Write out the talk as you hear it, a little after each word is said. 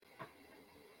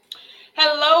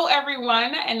Hello,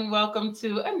 everyone, and welcome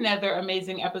to another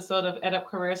amazing episode of EdUp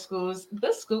Career Schools,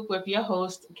 The Scoop with your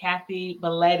host, Kathy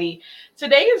Belletti.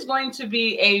 Today is going to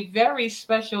be a very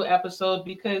special episode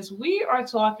because we are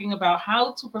talking about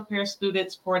how to prepare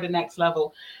students for the next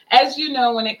level. As you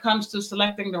know, when it comes to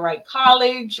selecting the right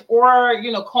college or,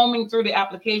 combing through the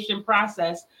application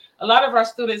process, a lot of our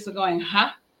students are going,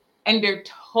 huh? And they're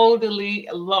totally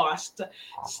lost.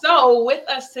 So, with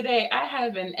us today, I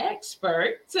have an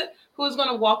expert who's going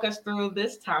to walk us through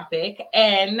this topic.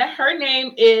 And her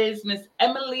name is Miss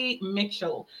Emily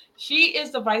Mitchell. She is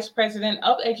the Vice President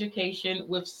of Education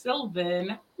with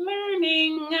Sylvan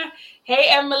Learning. Hey,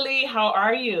 Emily, how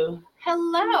are you?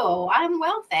 Hello, I'm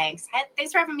well, thanks.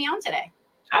 Thanks for having me on today.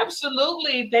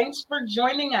 Absolutely. Thanks for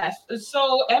joining us.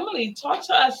 So, Emily, talk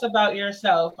to us about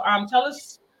yourself. Tell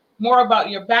us more about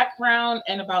your background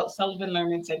and about Sullivan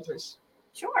Learning Centers.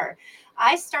 Sure.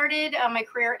 I started my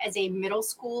career as a middle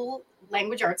school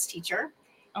language arts teacher,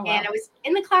 Oh, and wow. I was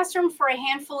in the classroom for a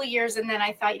handful of years. And then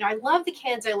I thought, I love the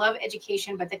kids, I love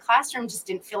education, but the classroom just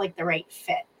didn't feel like the right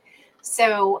fit.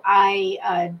 So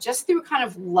I just through kind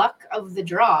of luck of the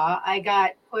draw, I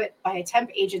got put by a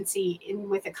temp agency in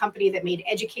with a company that made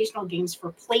educational games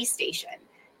for PlayStation.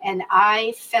 And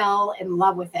I fell in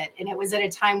love with it. And it was at a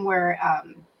time where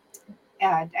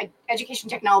education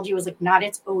technology was like not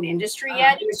its own industry Uh,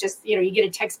 yet. It was just, you get a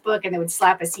textbook and they would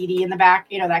slap a CD in the back,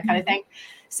 that kind of thing.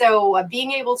 So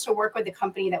being able to work with a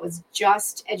company that was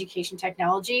just education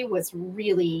technology was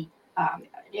really,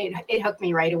 it hooked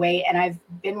me right away. And I've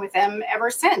been with them ever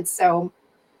since. So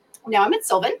now I'm at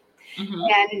Sylvan. mhm.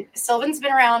 And Sylvan's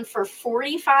been around for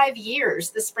 45 years.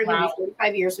 This spring will be Wow.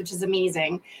 45 years, which is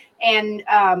amazing. And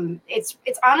it's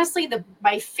honestly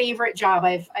my favorite job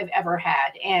I've ever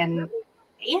had. And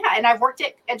yeah, and I've worked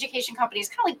at education companies,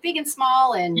 kind of like big and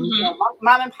small, and Mhm.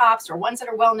 mom and pops or ones that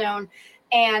are well known.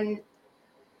 And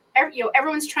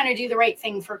everyone's trying to do the right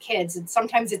thing for kids, and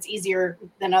sometimes it's easier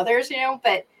than others,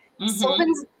 But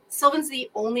Mhm. Sylvan's the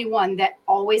only one that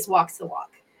always walks the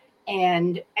walk,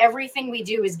 and everything we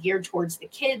do is geared towards the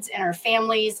kids and our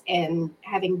families and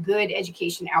having good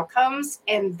education outcomes,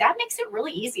 and that makes it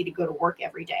really easy to go to work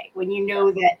every day when you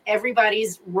know that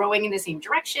everybody's rowing in the same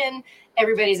direction,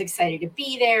 everybody's excited to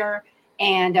be there,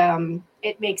 and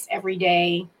it makes every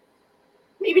day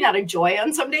maybe not a joy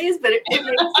on some days, but it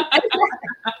makes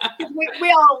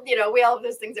we all have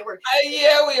those things at work.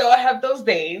 Yeah, we all have those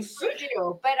days. We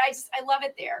do, but I love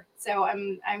it there. So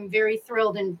I'm very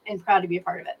thrilled and proud to be a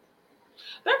part of it.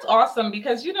 That's awesome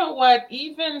because you know what?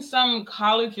 Even some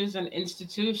colleges and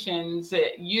institutions,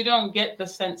 you don't get the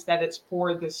sense that it's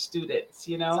for the students,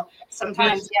 So, There's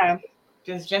sometimes, yeah,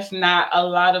 there's just not a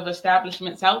lot of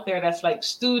establishments out there that's like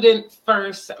student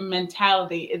first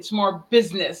mentality. It's more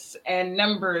business and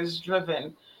numbers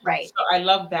driven. right. So I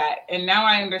love that. And now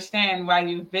I understand why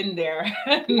you've been there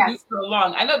Yes, so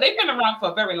long. I know they've been around for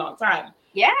a very long time.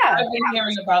 yeah, I've been yeah.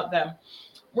 hearing about them.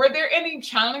 Were there any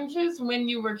challenges when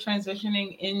you were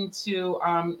transitioning into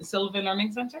Sylvan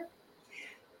Learning Center?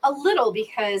 A little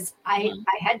because I Mhm,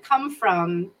 I had come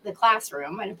from the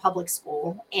classroom at a public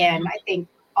school, and mhm, I think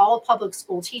all public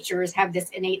school teachers have this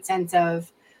innate sense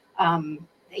of,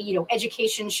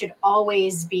 education should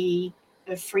always be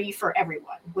free for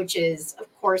everyone, which is,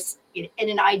 of course, in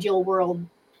an ideal world,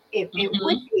 it would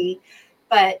mhm, be,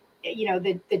 but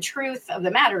the truth of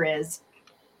the matter is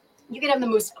you could have the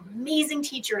most amazing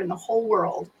teacher in the whole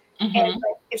world. And mhm,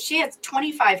 but if she has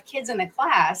 25 kids in the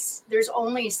class, there's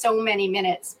only so many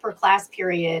minutes per class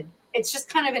period. It's just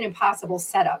kind of an impossible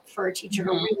setup for a teacher to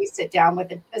mhm, really sit down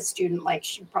with a student like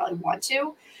she probably want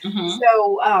to. mhm,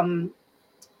 So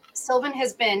Sylvan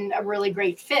has been a really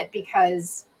great fit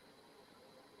because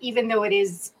even though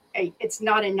it's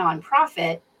not a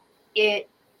nonprofit, it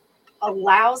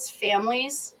allows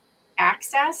families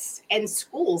access and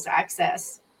schools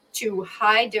access to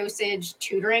high dosage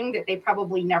tutoring that they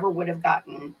probably never would have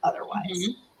gotten otherwise.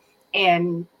 mhm.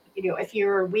 And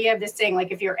we have this saying,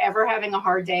 like, if you're ever having a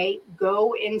hard day,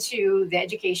 go into the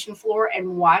education floor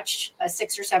and watch a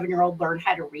 6 or 7 year old learn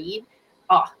how to read.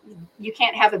 Oh, you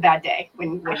can't have a bad day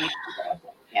when you do that.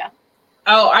 Yeah.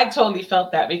 Oh, I totally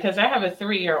felt that because I have a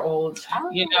 3-year-old,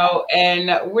 Oh,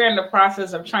 and we're in the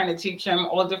process of trying to teach him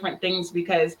all different things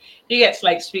because he gets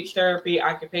like speech therapy,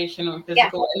 occupational, and yeah,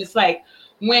 physical. And it's like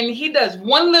when he does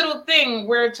one little thing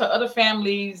where to other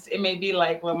families, it may be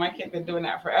like, well, my kid been doing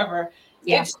that forever.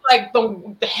 yeah. It's like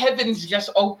the heavens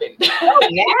just opened. Oh,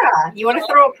 yeah. You want to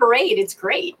throw a parade? It's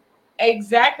great.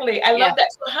 Exactly. I Yeah. love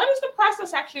that. So how does the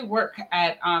process actually work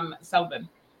at Selvin?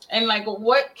 And like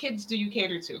what kids do you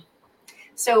cater to?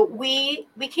 So we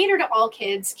cater to all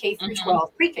kids, K through Hmm.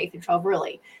 12, pre-K through 12,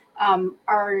 really.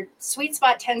 Our sweet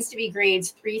spot tends to be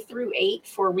grades 3 through 8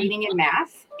 for reading and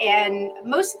math. And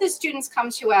most of the students come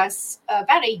to us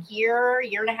about a year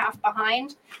and a half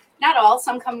behind. Not all,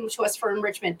 some come to us for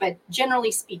enrichment, but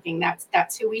generally speaking,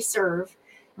 that's who we serve.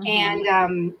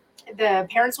 And the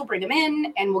parents will bring them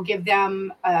in and we'll give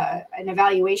them an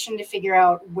evaluation to figure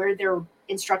out where their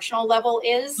instructional level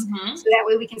is. So that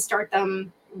way we can start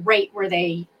them right where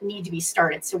they need to be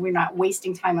started. So we're not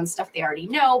wasting time on stuff they already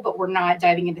know, but we're not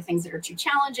diving into things that are too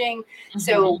challenging.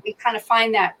 So we kind of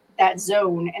find that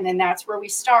zone, and then that's where we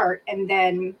start. And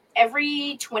then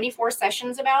every 24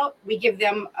 sessions we give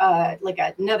them like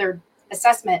another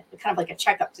assessment, kind of like a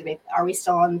checkup to make, are we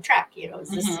still on track?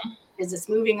 Is this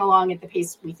moving along at the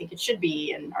pace we think it should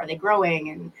be? And are they growing?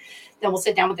 And then we'll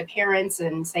sit down with the parents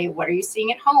and say, what are you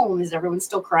seeing at home? Is everyone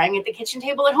still crying at the kitchen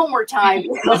table at homework time?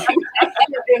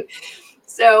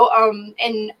 So,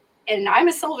 and I'm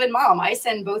a Sylvan mom. I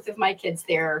send both of my kids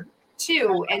there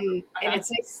too. And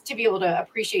it's nice to be able to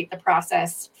appreciate the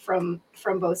process from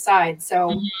both sides.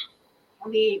 So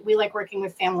we like working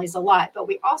with families a lot, but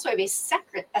we also have a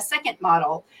second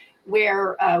model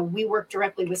where we work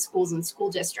directly with schools and school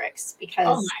districts,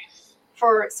 because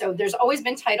so there's always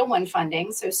been Title I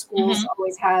funding. So schools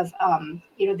always have,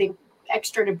 the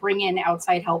extra to bring in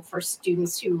outside help for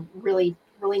students who really,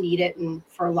 really need it. And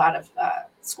for a lot of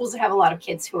schools that have a lot of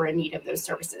kids who are in need of those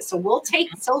services. So we'll take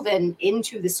Sylvan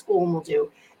into the school and we'll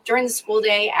do during the school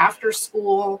day, after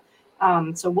school.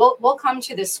 So we'll come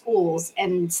to the schools.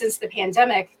 And since the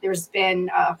pandemic, there's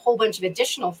been a whole bunch of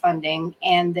additional funding,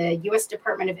 and the U.S.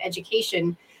 Department of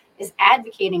Education is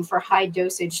advocating for high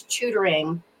dosage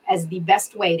tutoring as the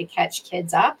best way to catch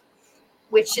kids up,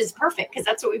 which is perfect because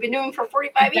that's what we've been doing for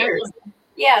 45 years.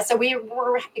 Yeah, so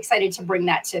we're excited to bring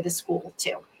that to the school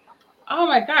too. Oh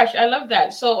my gosh, I love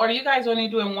that. So are you guys only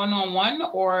doing one-on-one,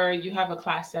 or you have a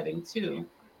class setting too?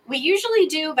 We usually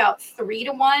do about 3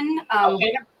 to 1.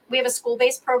 We have a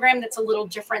school-based program that's a little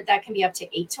different. That can be up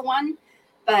to 8 to 1.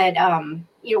 But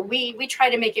we try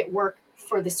to make it work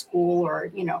for the school,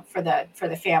 or for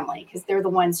the family, because they're the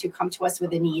ones who come to us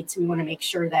with a need. So we want to make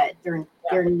sure that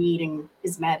their need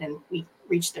is met and we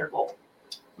reach their goal.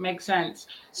 Makes sense.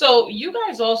 So you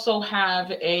guys also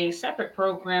have a separate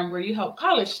program where you help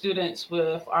college students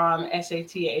with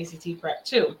SAT, ACT prep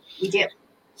too. We do.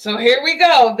 So here we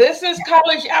go. This is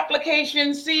college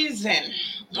application season.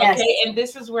 Yes. Okay. And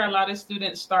this is where a lot of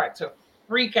students start to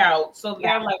freak out. So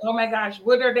they're like, oh my gosh,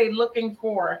 what are they looking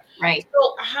for? Right.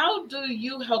 So how do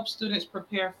you help students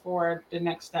prepare for the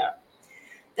next step?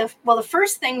 The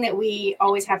first thing that we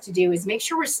always have to do is make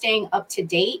sure we're staying up to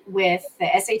date with the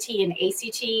SAT and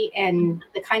ACT and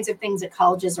the kinds of things that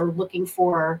colleges are looking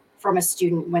for from a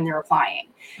student when they're applying.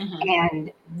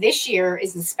 And this year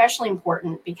is especially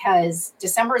important because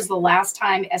December is the last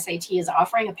time SAT is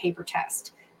offering a paper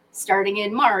test. Starting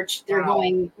in March, they're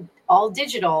going all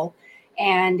digital,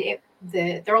 and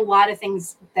there are a lot of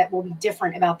things that will be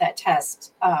different about that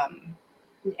test.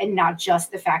 And not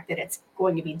just the fact that it's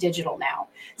going to be digital now.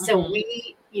 So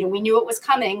we knew it was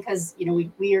coming because,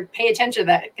 we pay attention to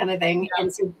that kind of thing. Yeah.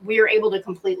 And so we were able to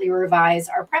completely revise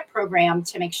our prep program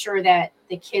to make sure that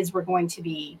the kids were going to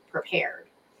be prepared.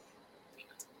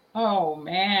 Oh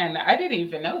man, I didn't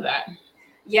even know that.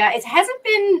 Yeah, it hasn't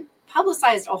been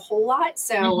publicized a whole lot.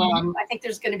 So I think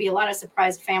there's going to be a lot of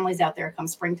surprised families out there come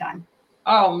springtime.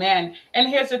 Oh man. And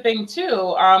here's the thing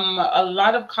too. A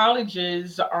lot of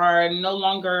colleges are no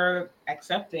longer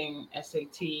accepting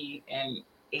SAT and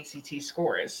ACT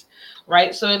scores,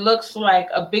 right? So it looks like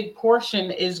a big portion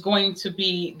is going to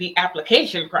be the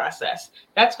application process.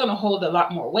 That's going to hold a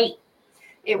lot more weight.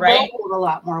 It will hold a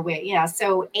lot more weight. Yeah.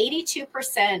 So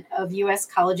 82% of US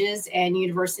colleges and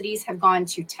universities have gone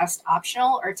to test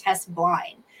optional or test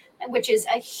blind, which is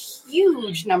a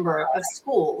huge number of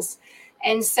schools.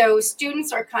 And so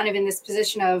students are kind of in this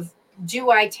position of,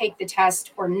 do I take the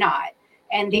test or not?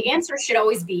 And the answer should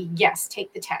always be yes,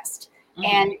 take the test.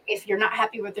 And if you're not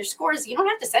happy with their scores, you don't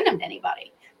have to send them to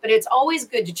anybody. But it's always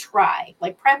good to try,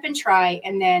 like prep and try.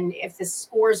 And then if the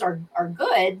scores are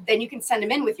good, then you can send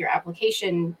them in with your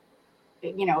application,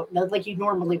 like you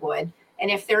normally would.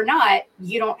 And if they're not,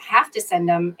 you don't have to send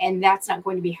them, and that's not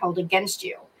going to be held against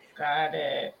you. Got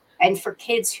it. And for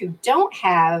kids who don't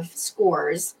have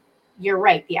scores, you're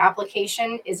right. The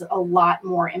application is a lot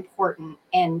more important.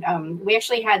 And we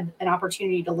actually had an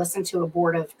opportunity to listen to a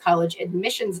board of college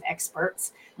admissions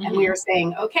experts. And we were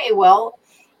saying, okay, well,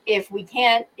 if we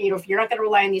can't, if you're not going to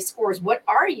rely on these scores, what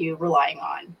are you relying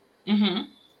on?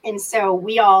 And so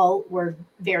we all were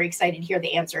very excited to hear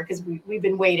the answer because we've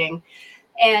been waiting.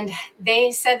 And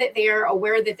they said that they are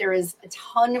aware that there is a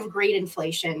ton of grade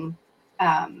inflation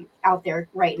out there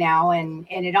right now, and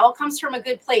it all comes from a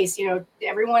good place.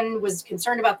 Everyone was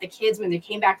concerned about the kids when they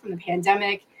came back from the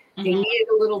pandemic. They Mm-hmm. needed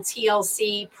a little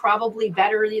TLC, probably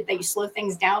better that you slow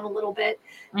things down a little bit.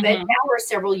 But Mm-hmm. now we're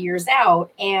several years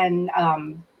out, and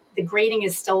the grading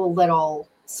is still a little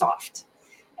soft.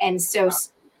 And so,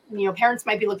 parents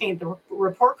might be looking at the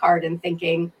report card and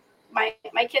thinking, my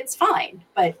kid's fine,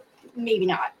 but maybe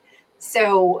not.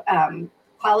 So,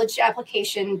 college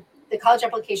application, the college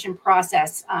application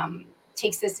process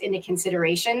takes this into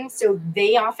consideration. So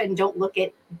they often don't look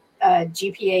at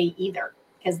GPA either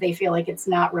because they feel like it's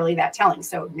not really that telling.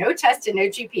 So no test and no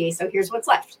GPA. So here's what's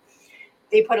left.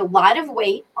 They put a lot of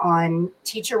weight on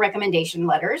teacher recommendation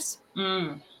letters,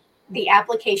 Mm. the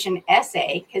application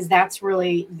essay, because that's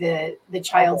really the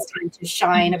child's time to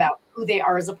shine Mm-hmm. about who they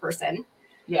are as a person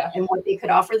Yeah. and what they could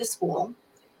offer the school.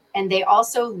 And they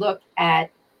also look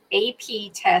at AP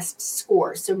test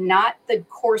score. So not the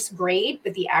course grade,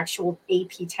 but the actual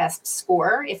AP test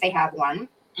score, if they have one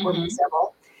or Mm-hmm.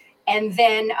 several. And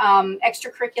then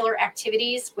extracurricular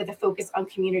activities with a focus on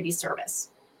community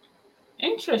service.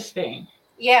 Interesting.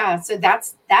 Yeah, so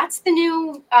that's the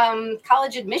new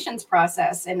college admissions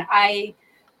process, and I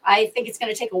think it's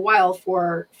going to take a while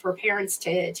for parents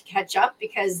to catch up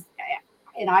because,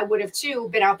 and I would have too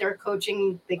been out there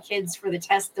coaching the kids for the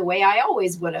test the way I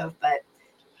always would have, but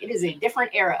it is a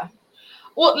different era.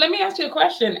 Well, let me ask you a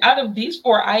question. Out of these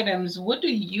four items, what do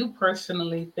you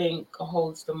personally think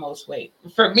holds the most weight?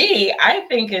 For me, I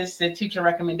think it's the teacher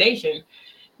recommendation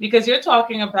because you're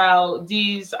talking about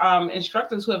these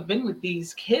instructors who have been with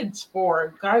these kids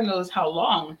for God knows how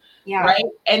long, Yeah, right?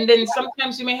 And then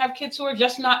sometimes you may have kids who are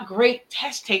just not great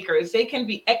test takers. They can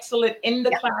be excellent in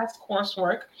the yeah, class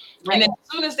coursework, and then right,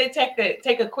 as soon as they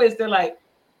take a quiz, they're like,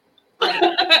 right.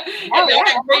 and Oh then yeah,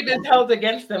 that that grade is happens. held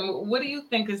against them. What do you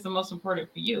think is the most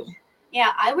important for you?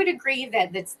 Yeah, I would agree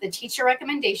that that's the teacher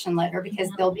recommendation letter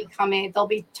because they'll be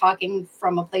talking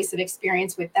from a place of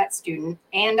experience with that student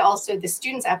and also the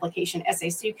student's application essay.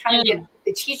 So you kind of get Mm,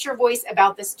 the teacher voice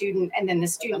about the student and then the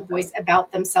student voice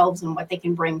about themselves and what they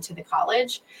can bring to the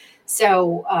college.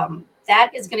 So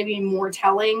that is going to be more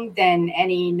telling than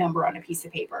any number on a piece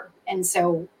of paper. And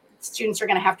so students are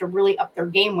going to have to really up their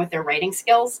game with their writing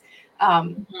skills.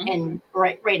 mhm. And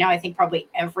right now, I think probably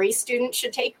every student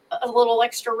should take a little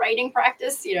extra writing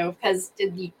practice, because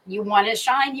you want to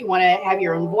shine, you want to have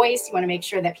your own voice, you want to make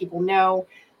sure that people know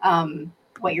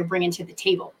what you're bringing to the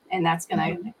table, and that's going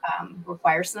to Mhm.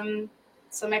 require some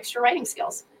extra writing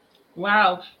skills.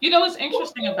 Wow. You know what's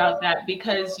interesting about that?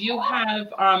 Because you have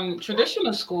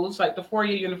traditional schools like the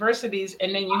four-year universities,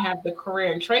 and then you have the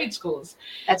career and trade schools.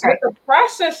 That's With right. a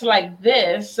process like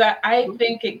this, I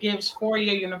think it gives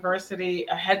four-year university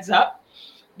a heads up.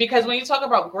 Because when you talk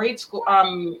about grade school,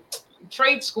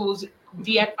 trade schools,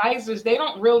 the advisors, they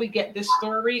don't really get this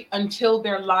story until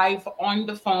they're live on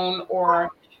the phone or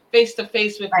face to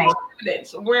face with these Right.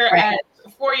 students. Right. Whereas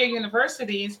four-year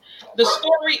universities, the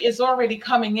story is already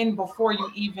coming in before you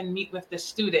even meet with the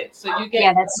students. So you get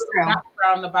Yeah, a that's little true.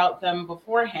 background about them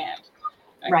beforehand.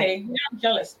 Right. Okay, now I'm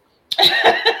jealous. So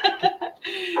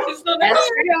let me That's ask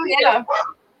true. you this. Yeah.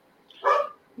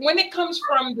 When it comes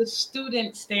from the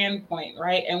student standpoint,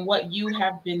 right, and what you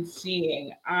have been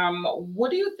seeing, what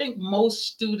do you think most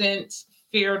students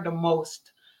fear the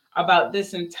most about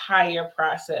this entire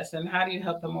process, and how do you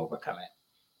help them overcome it?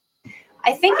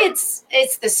 I think it's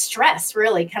the stress,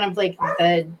 really, kind of like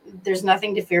the there's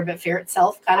nothing to fear but fear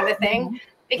itself kind of a thing. Mhm,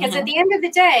 Because at mhm, the end of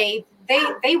the day,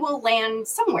 they will land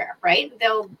somewhere, right?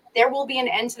 There will be an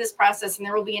end to this process and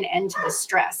there will be an end to the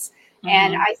stress.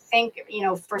 And mhm. I think,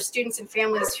 for students and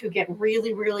families who get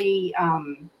really, really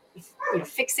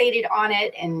fixated on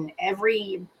it and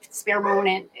every spare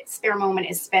moment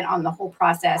is spent on the whole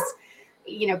process,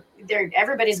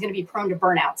 everybody's going to be prone to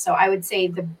burnout. So I would say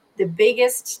the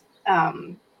biggest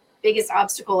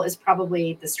obstacle is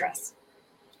probably the stress.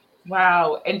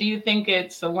 Wow. And do you think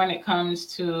it's so when it comes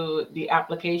to the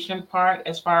application part,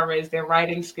 as far as their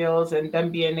writing skills and them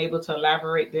being able to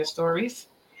elaborate their stories?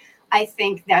 I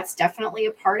think that's definitely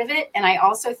a part of it. And I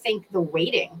also think the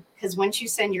waiting, because once you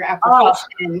send your Oh, application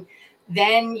in,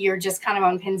 then you're just kind of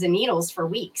on pins and needles for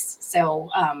weeks. So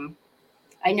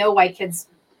I know why kids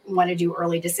want to do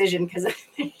early decision because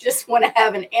they just want to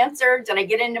have an answer. Did I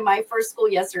get into my first school?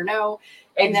 Yes or no?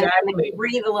 And then kind of exactly.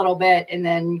 breathe a little bit and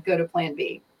then go to plan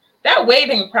B. That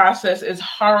waiting process is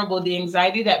horrible. The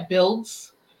anxiety that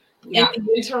builds in Yeah.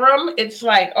 the interim, it's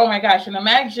like, oh my gosh. And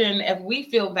imagine if we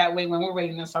feel that way when we're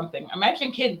waiting on something.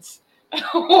 Imagine kids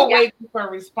who are Yeah. waiting for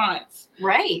a response.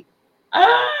 Right.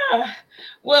 Ah,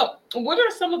 well, what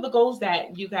are some of the goals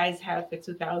that you guys have for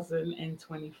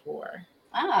 2024?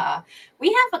 We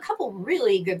have a couple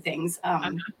really good things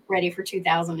ready for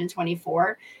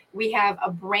 2024. We have a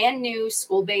brand new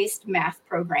school-based math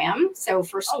program. So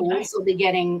for Oh, nice. schools, they'll be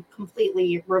getting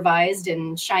completely revised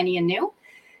and shiny and new.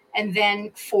 And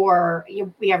then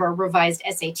we have our revised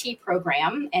SAT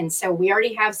program. And so we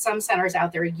already have some centers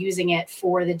out there using it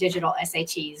for the digital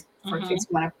SATs for kids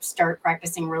who want to start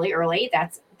practicing really early.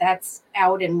 That's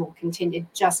out and will continue. It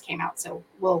just came out. So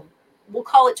we'll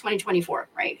call it 2024,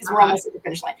 right? Because we're almost at the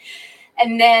finish line.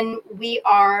 And then we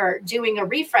are doing a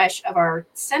refresh of our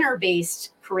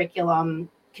center-based curriculum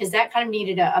because that kind of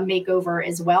needed a makeover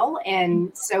as well.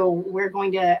 And so we're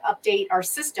going to update our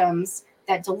systems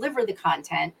that deliver the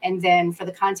content. And then for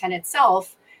the content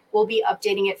itself, we'll be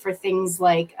updating it for things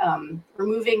like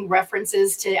removing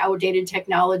references to outdated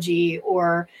technology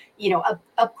or,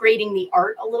 upgrading the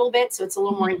art a little bit. So it's a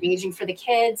little more engaging for the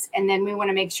kids. And then we want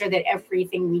to make sure that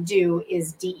everything we do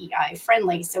is DEI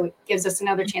friendly. So it gives us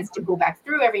another chance to go back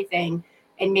through everything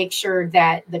and make sure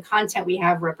that the content we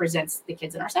have represents the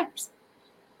kids in our centers.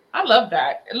 I love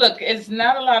that. Look, it's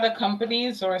not a lot of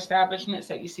companies or establishments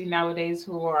that you see nowadays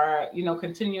who are,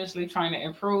 continuously trying to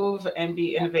improve and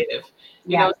be innovative.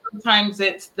 Sometimes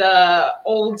it's the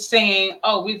old saying,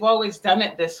 "Oh, we've always done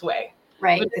it this way."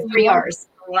 Right. But The then you 3 wonder R's.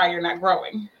 why you're not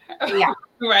growing. Yeah.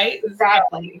 Right?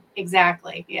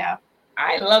 Exactly. Yeah.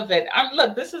 I love it.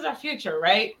 Look, this is our future,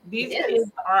 right? These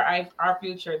kids are our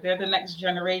future. They're the next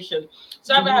generation.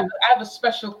 So I have a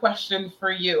special question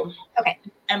for you. Okay.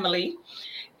 Emily.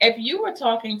 If you were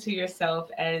talking to yourself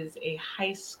as a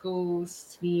high school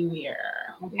senior,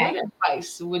 what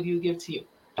advice would you give to you?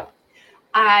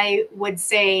 I would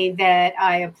say that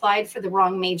I applied for the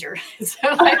wrong major. So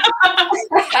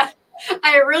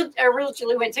I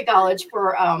originally went to college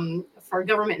for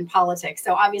government and politics.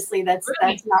 So obviously that's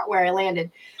not where I landed.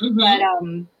 But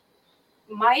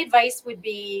my advice would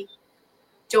be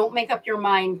don't make up your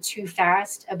mind too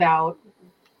fast about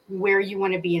where you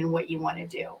want to be and what you want to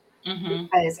do. And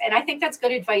I think that's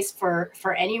good advice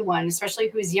for anyone, especially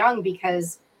who's young,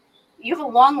 because you have a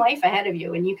long life ahead of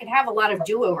you and you can have a lot of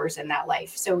do-overs in that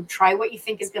life. So try what you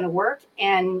think is going to work.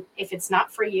 And if it's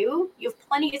not for you, you have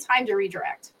plenty of time to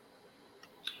redirect.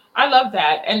 I love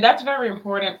that. And that's very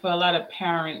important for a lot of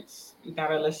parents that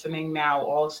are listening now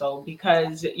also,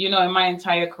 because, in my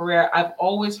entire career, I've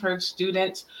always heard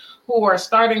students who are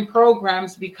starting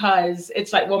programs because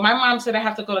it's like, well, my mom said I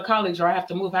have to go to college or I have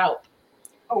to move out.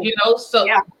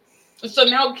 So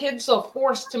now kids are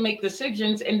forced to make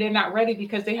decisions and they're not ready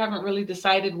because they haven't really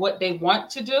decided what they want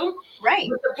to do. Right.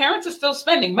 But the parents are still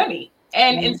spending money.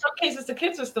 And in some cases, the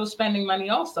kids are still spending money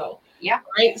also. Yeah.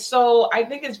 Right. So I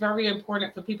think it's very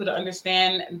important for people to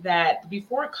understand that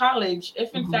before college,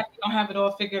 if in fact you don't have it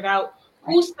all figured out,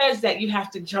 who says that you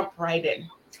have to jump right in?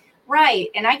 Right.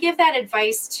 And I give that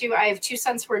advice I have 2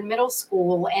 sons who are in middle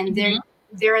school, and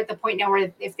they're at the point now where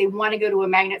if they want to go to a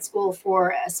magnet school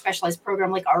for a specialized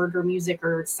program like art or music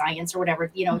or science or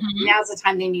whatever, now's the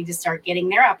time they need to start getting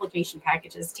their application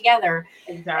packages together.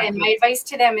 Exactly. And my advice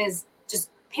to them is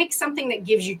just pick something that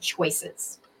gives you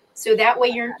choices. So that way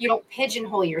you don't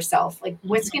pigeonhole yourself. Like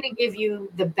what's going to give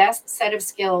you the best set of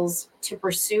skills to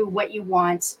pursue what you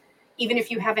want, even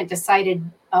if you haven't decided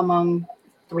among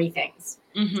 3 things.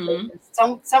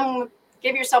 So some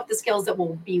give yourself the skills that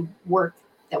will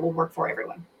work for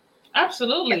everyone.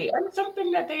 Absolutely. And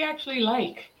something that they actually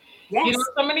like. Yes.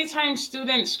 So many times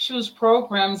students choose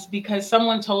programs because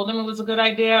someone told them it was a good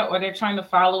idea or they're trying to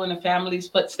follow in the family's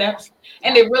footsteps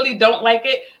and they really don't like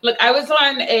it. Look, I was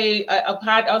on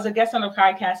I was a guest on a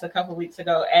podcast a couple of weeks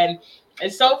ago, and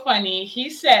it's so funny. He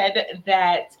said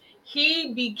that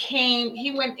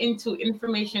he went into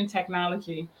information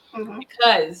technology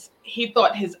because he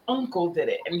thought his uncle did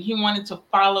it and he wanted to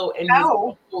follow in his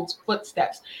uncle's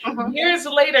footsteps. Years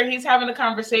later, he's having a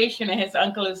conversation and his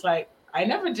uncle is like, I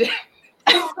never did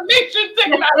information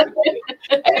technology.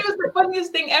 And it was the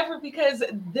funniest thing ever because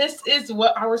this is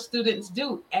what our students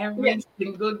do every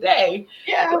single day.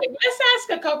 Yeah. Like, let's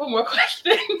ask a couple more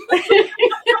questions.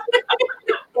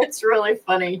 That's really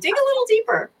funny. Dig a little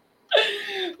deeper.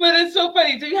 But it's so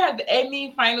funny. Do you have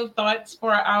any final thoughts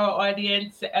for our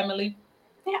audience, Emily?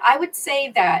 Yeah, I would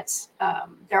say that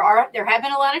there have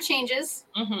been a lot of changes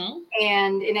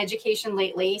and in education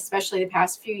lately, especially the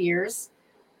past few years.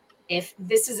 If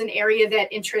this is an area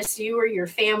that interests you or your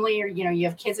family, or you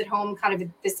have kids at home kind of at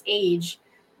this age,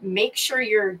 make sure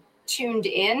you're tuned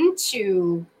in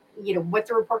to what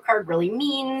the report card really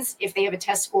means. If they have a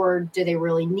test score, do they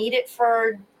really need it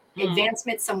for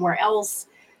advancement somewhere else?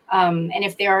 And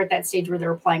if they are at that stage where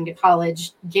they're applying to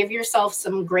college, give yourself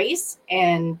some grace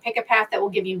and pick a path that will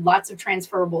give you lots of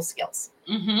transferable skills.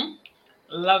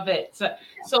 Love it.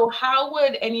 So how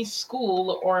would any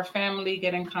school or family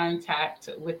get in contact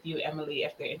with you, Emily,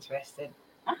 if they're interested?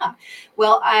 Ah,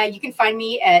 well, you can find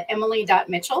me at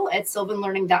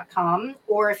emily.mitchell@sylvanlearning.com.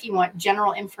 Or if you want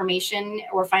general information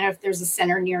or find out if there's a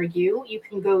center near you, you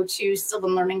can go to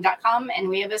sylvanlearning.com and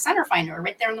we have a center finder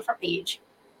right there on the front page.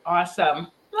 Awesome. Yeah.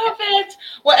 Love it.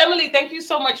 Well, Emily, thank you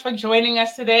so much for joining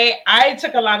us today. I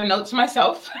took a lot of notes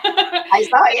myself. I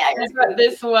saw, yeah, I it's thought good.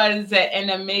 this was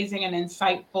an amazing and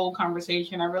insightful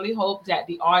conversation. I really hope that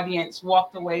the audience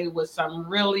walked away with some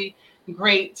really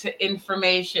great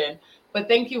information. But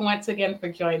thank you once again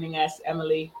for joining us,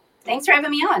 Emily. Thanks for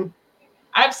having me on.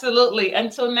 Absolutely.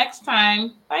 Until next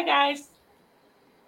time. Bye, guys.